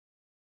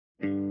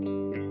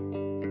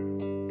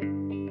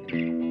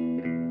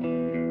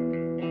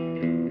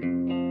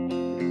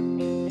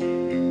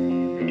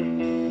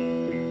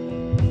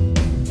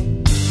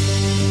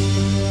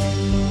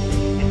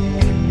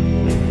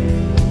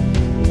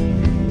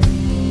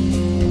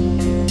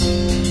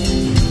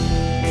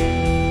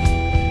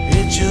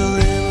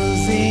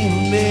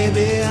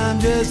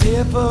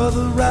Here for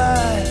the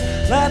ride,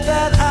 like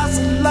that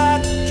awesome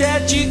light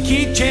that you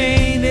keep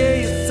chained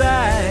to your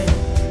side.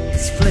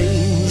 It's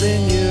flames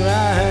in your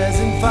eyes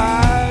and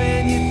fire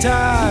in your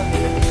tie.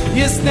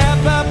 You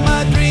snap up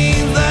my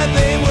dreams like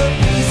they were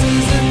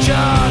pieces of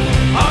chalk.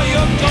 All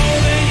your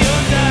gold and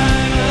your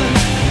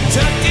diamonds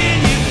tucked in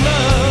your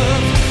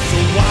glove. So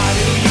why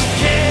do you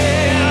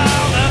care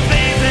all the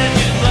things that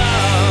you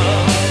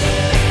love?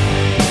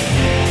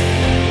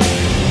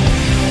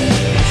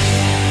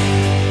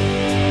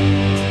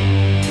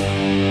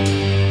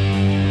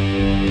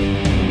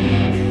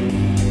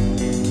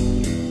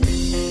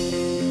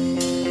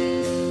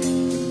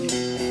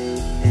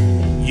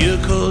 Your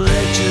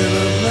collection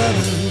of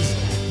lovers,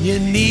 your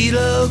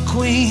needle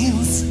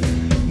queens,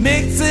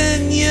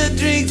 mixing your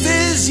drinks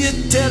as your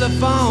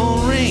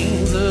telephone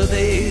rings, or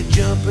they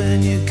jump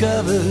in your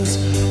covers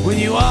when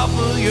you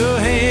offer your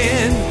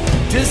hand